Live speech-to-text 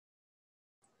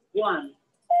One.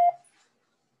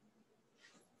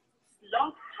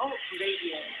 Love Talk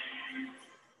Radio.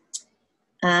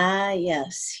 Ah,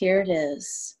 yes, here it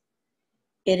is.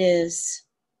 It is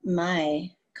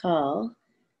my call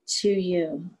to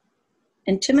you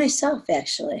and to myself,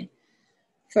 actually,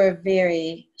 for a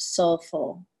very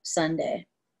soulful Sunday.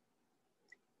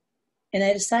 And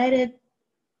I decided,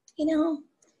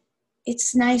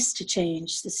 it's nice to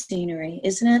change the scenery,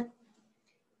 isn't it?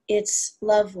 It's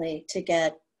lovely to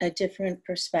get a different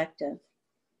perspective.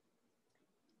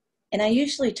 And I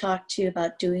usually talk to you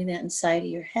about doing that inside of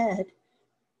your head.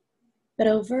 But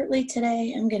overtly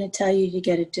today, I'm going to tell you to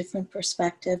get a different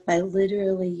perspective by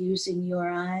literally using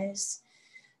your eyes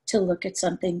to look at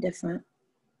something different.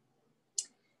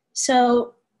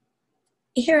 So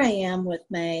here I am with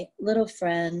my little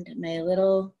friend, my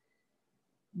little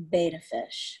beta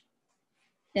fish.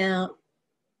 Now,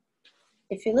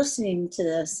 if you're listening to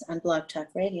this on Blog Talk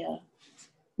Radio,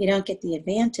 you don't get the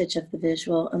advantage of the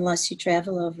visual unless you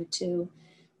travel over to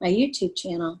my YouTube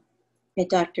channel at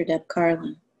Dr. Deb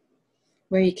Carlin,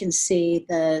 where you can see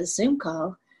the Zoom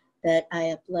call that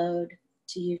I upload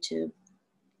to YouTube.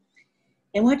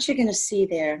 And what you're going to see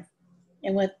there,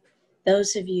 and what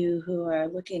those of you who are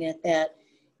looking at that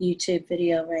YouTube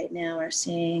video right now are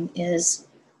seeing, is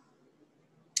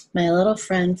my little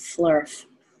friend Flurf.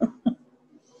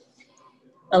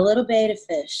 A little beta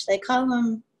fish. They call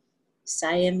him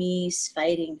Siamese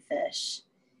fighting fish.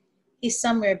 He's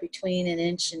somewhere between 1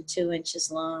 inch and 2 inches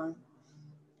long,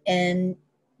 and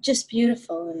just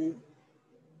beautiful and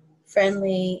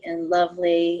friendly and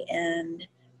lovely. And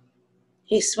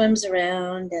he swims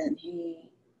around and he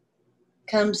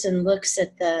comes and looks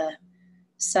at the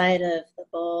side of the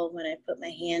bowl when I put my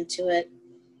hand to it,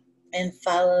 and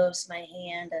follows my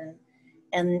hand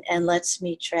and lets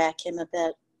me track him a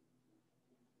bit.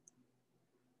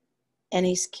 And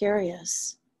he's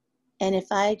curious. And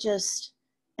if I just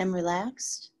am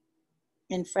relaxed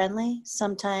and friendly,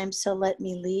 sometimes he'll let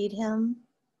me lead him.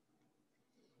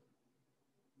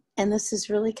 And this is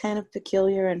really kind of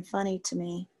peculiar and funny to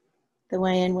me, the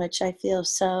way in which I feel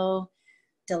so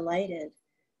delighted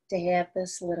to have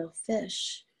this little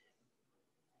fish.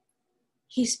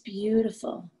 He's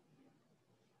beautiful.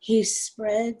 He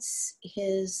spreads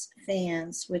his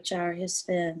fans, which are his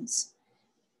fins,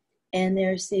 and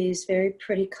there's these very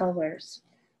pretty colors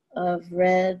of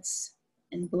reds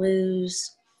and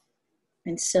blues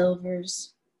and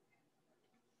silvers.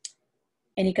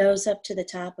 And he goes up to the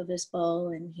top of his bowl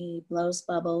and he blows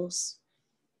bubbles,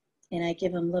 and I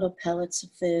give him little pellets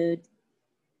of food.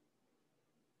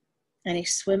 And he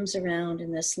swims around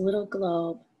in this little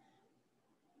globe.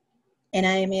 And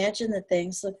I imagine that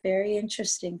things look very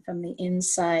interesting from the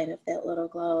inside of that little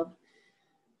globe.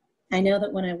 I know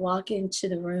that when I walk into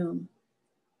the room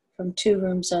from 2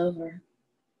 rooms over,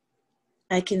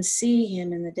 I can see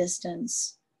him in the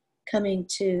distance coming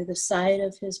to the side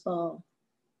of his bowl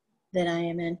that I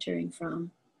am entering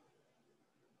from.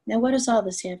 Now, what does all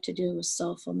this have to do with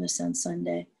Soulfulness on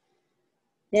Sunday?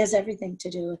 It has everything to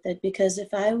do with it, because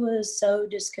if I was so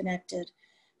disconnected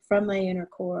from my inner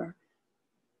core,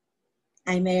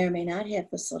 I may or may not have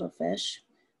this little fish,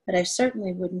 but I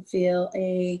certainly wouldn't feel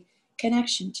a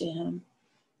connection to him.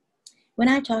 When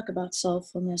I talk about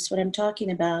soulfulness, what I'm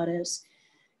talking about is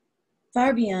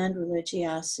far beyond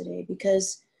religiosity,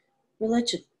 because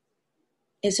religion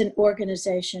is an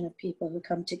organization of people who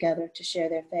come together to share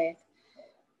their faith.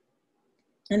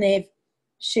 And they've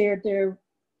shared their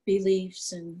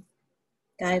beliefs and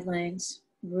guidelines,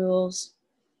 rules.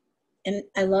 And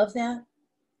I love that.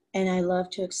 And I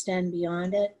love to extend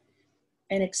beyond it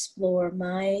and explore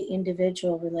my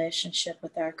individual relationship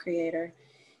with our Creator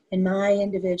and my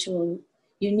individual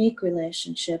unique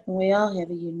relationship. And we all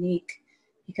have a unique,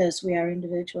 because we are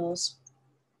individuals.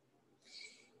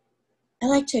 I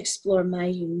like to explore my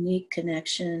unique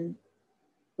connection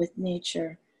with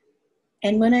nature.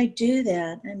 And when I do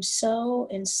that, I'm so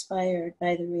inspired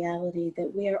by the reality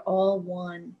that we are all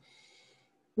one.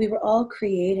 We were all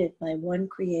created by one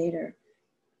Creator.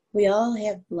 We all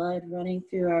have blood running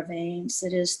through our veins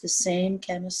that is the same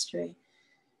chemistry.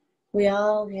 We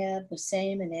all have the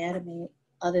same anatomy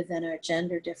other than our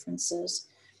gender differences.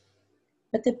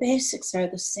 But the basics are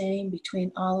the same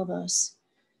between all of us.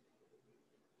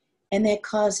 And that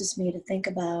causes me to think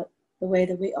about the way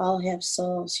that we all have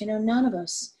souls. None of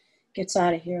us gets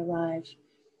out of here alive.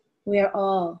 We are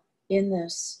all in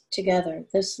this together,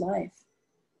 this life.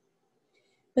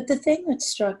 But the thing that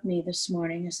struck me this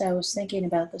morning as I was thinking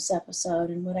about this episode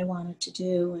and what I wanted to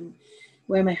do and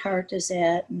where my heart is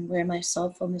at and where my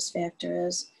soulfulness factor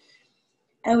is,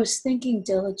 I was thinking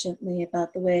diligently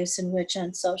about the ways in which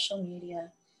on social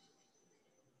media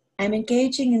I'm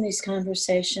engaging in these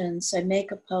conversations. I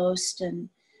make a post and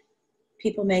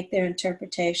people make their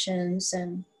interpretations,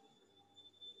 and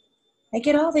I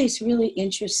get all these really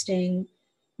interesting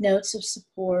notes of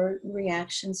support and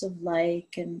reactions of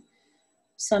like, and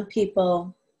some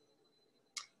people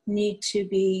need to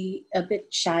be a bit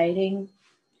chiding,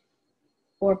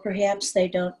 or perhaps they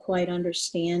don't quite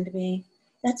understand me.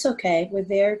 That's okay. We're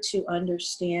there to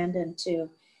understand and to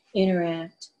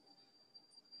interact.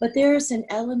 But there is an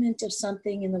element of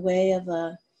something in the way of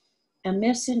a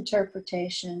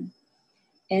misinterpretation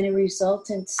and a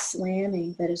resultant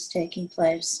slamming that is taking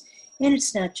place. And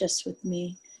it's not just with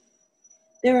me.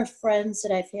 There are friends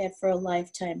that I've had for a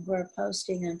lifetime who are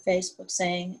posting on Facebook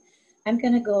saying, I'm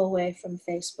going to go away from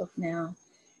Facebook now.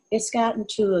 It's gotten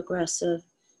too aggressive.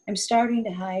 I'm starting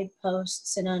to hide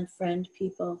posts and unfriend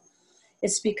people.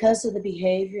 It's because of the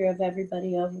behavior of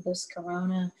everybody over this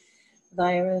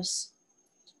coronavirus.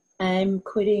 I'm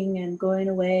quitting and going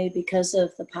away because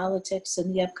of the politics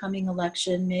and the upcoming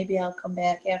election. Maybe I'll come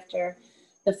back after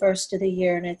the first of the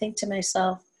year. And I think to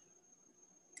myself,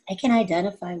 I can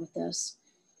identify with this.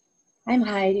 I'm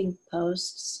hiding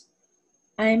posts.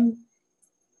 I'm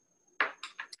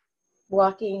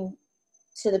walking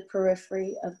to the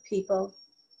periphery of people.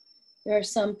 There are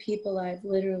some people I've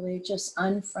literally just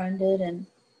unfriended, and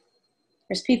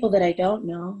there's people that I don't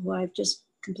know who I've just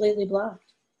completely blocked.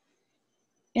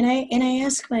 And I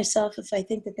ask myself if I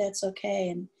think that that's okay.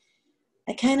 And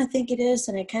I kind of think it is,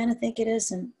 and I kind of think it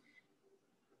isn't.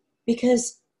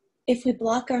 Because if we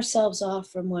block ourselves off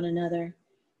from one another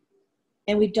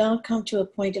and we don't come to a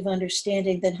point of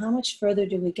understanding, then how much further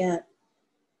do we get?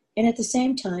 And at the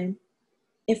same time,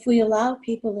 if we allow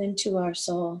people into our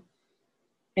soul,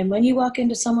 and when you walk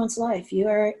into someone's life, you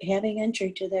are having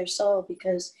entry to their soul,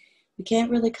 because we can't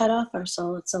really cut off our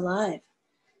soul. It's alive.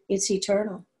 It's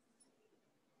eternal.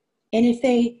 And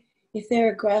if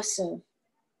they're aggressive,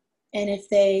 and if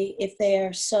they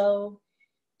are so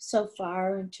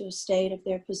far into a state of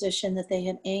their position that they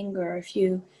have anger, if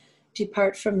you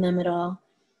depart from them at all,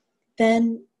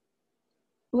 then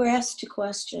we're asked to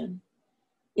question,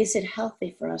 is it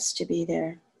healthy for us to be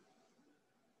there?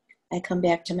 I come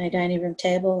back to my dining room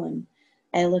table and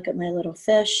I look at my little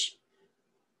fish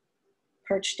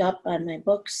perched up on my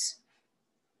books,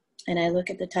 and I look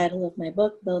at the title of my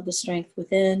book, Build the Strength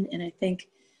Within, and I think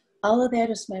all of that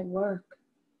is my work.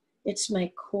 It's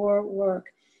my core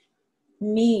work.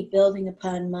 Me building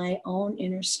upon my own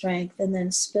inner strength and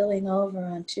then spilling over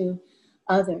onto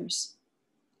others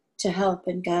to help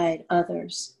and guide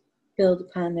others build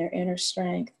upon their inner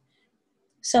strength.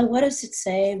 So what does it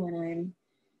say when I'm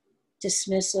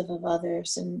dismissive of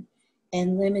others and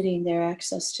limiting their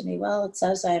access to me? Well, it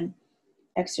says I'm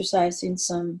exercising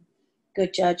some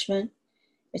good judgment.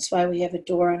 It's why we have a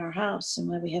door on our house and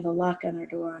why we have a lock on our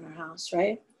door on our house,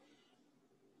 right?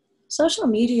 Social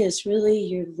media is really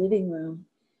your living room.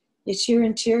 It's your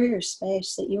interior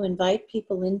space that you invite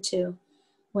people into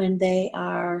when they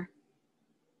are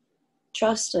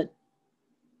trusted.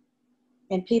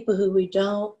 And people who we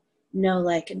don't know,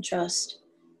 like, and trust,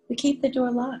 we keep the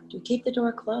door locked. We keep the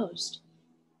door closed.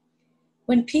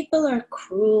 When people are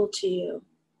cruel to you,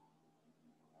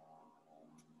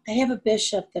 I have a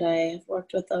bishop that I have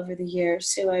worked with over the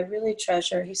years who I really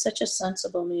treasure. He's such a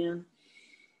sensible man.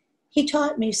 He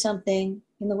taught me something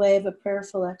in the way of a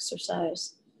prayerful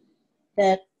exercise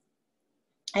that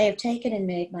I have taken and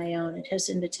made my own at his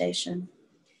invitation,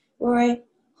 where I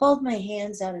hold my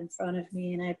hands out in front of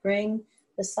me and I bring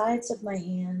the sides of my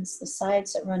hands, the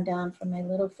sides that run down from my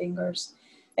little fingers,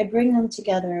 I bring them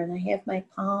together and I have my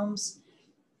palms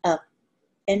up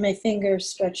and my fingers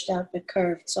stretched out but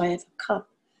curved. So I have a cup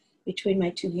between my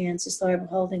two hands as though I'm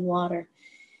holding water.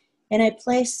 And I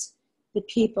place the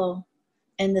people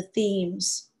and the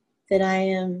themes that I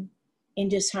am in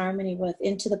disharmony with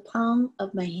into the palm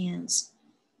of my hands.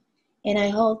 And I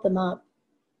hold them up.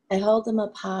 I hold them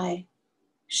up high,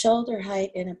 shoulder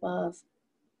height and above.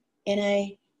 And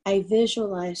I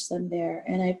visualize them there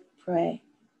and I pray.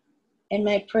 And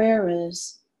my prayer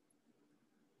is,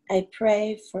 I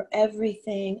pray for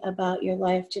everything about your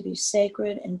life to be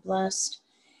sacred and blessed,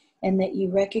 and that you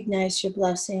recognize your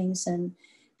blessings, and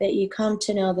that you come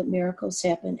to know that miracles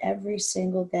happen every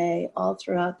single day, all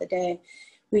throughout the day.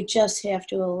 We just have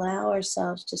to allow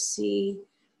ourselves to see,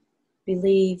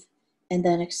 believe, and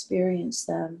then experience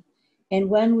them. And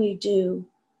when we do,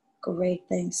 great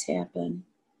things happen.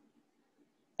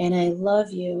 And I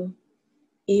love you,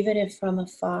 even if from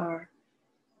afar,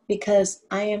 because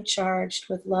I am charged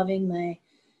with loving my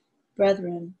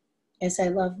brethren as I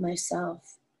love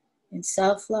myself. And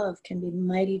self-love can be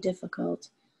mighty difficult.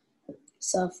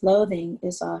 Self-loathing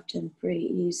is often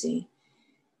pretty easy,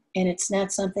 and it's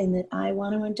not something that I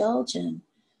want to indulge in.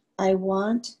 I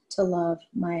want to love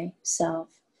myself.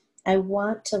 I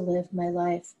want to live my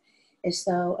life as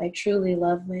though I truly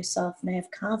love myself and I have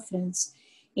confidence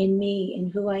in me, in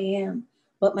who I am,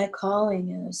 what my calling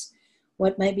is,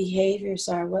 what my behaviors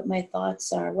are, what my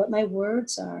thoughts are, what my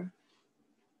words are.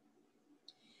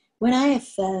 When I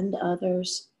offend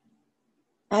others,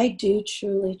 I do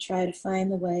truly try to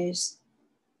find the ways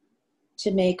to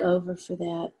make over for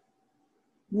that.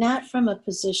 Not from a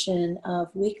position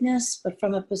of weakness, but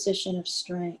from a position of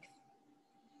strength.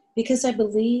 Because I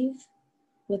believe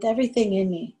with everything in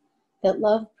me that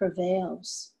love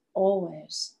prevails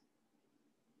always.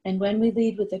 And when we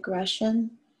lead with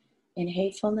aggression and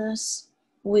hatefulness,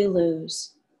 we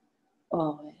lose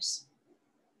always.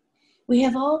 We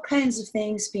have all kinds of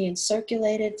things being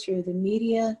circulated through the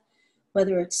media,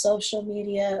 whether it's social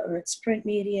media or it's print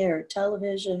media or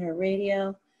television or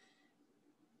radio,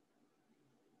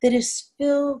 that is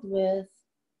filled with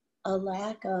a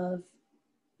lack of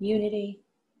unity,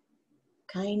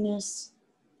 kindness,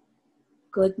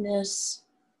 goodness,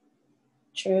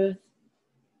 truth.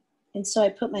 And so I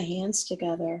put my hands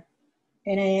together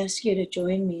and I ask you to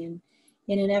join me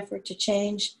in an effort to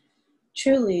change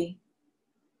truly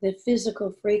the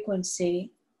physical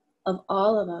frequency of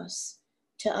all of us,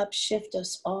 to upshift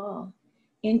us all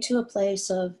into a place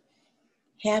of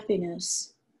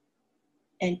happiness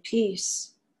and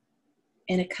peace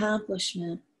and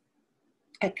accomplishment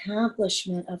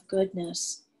of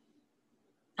goodness.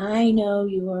 I know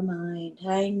your mind.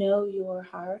 I know your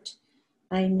heart.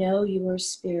 I know your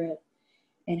spirit.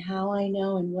 And how I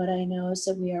know and what I know is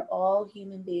that we are all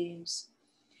human beings.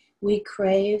 We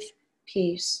crave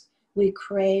peace. We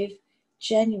crave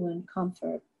genuine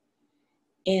comfort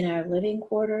in our living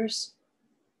quarters,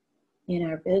 in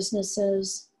our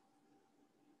businesses,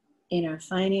 in our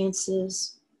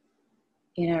finances,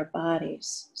 in our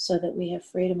bodies, so that we have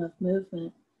freedom of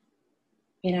movement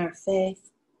in our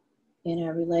faith, in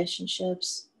our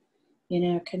relationships,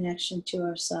 in our connection to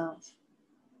ourselves.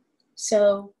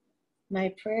 So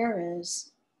my prayer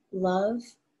is love,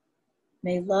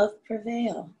 may love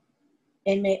prevail,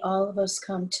 and may all of us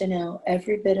come to know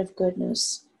every bit of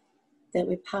goodness that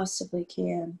we possibly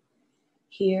can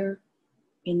here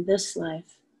in this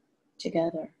life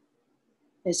together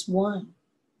as one,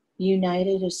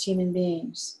 united as human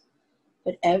beings,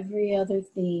 but every other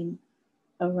theme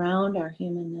around our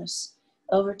humanness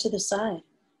over to the side,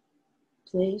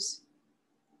 please,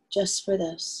 just for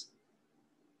this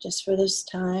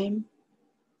time,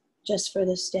 just for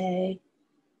this day,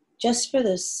 just for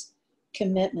this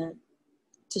commitment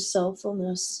to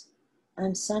soulfulness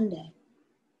on Sunday.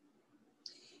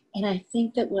 And I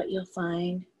think that what you'll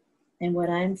find and what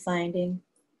I'm finding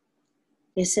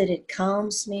is that it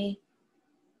calms me,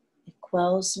 it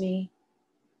quells me,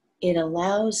 it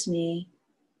allows me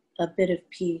a bit of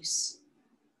peace.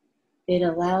 It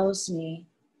allows me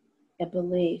a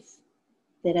belief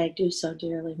that I do so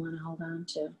dearly want to hold on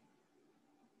to.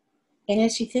 And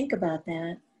as you think about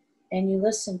that and you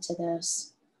listen to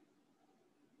this,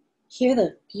 hear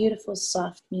the beautiful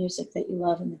soft music that you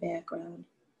love in the background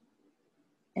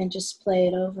and just play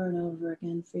it over and over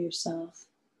again for yourself.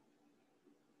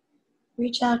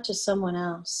 Reach out to someone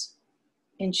else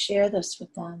and share this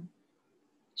with them.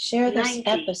 Share this 90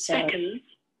 episode. seconds.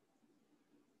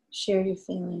 Share your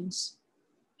feelings.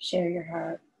 Share your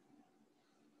heart.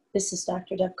 This is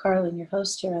Dr. Deb Carlin, your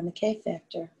host here on the K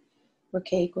Factor, where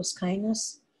K equals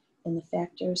kindness, and the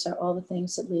factors are all the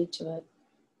things that lead to it.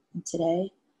 And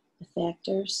today, the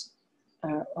factors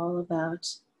are all about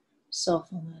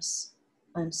soulfulness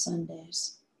on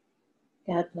Sundays.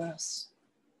 God bless.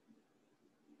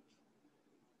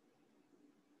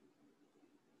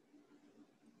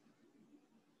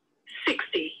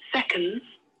 Seconds.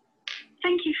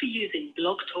 Thank you for using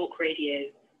Blog Talk Radio.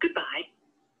 Goodbye.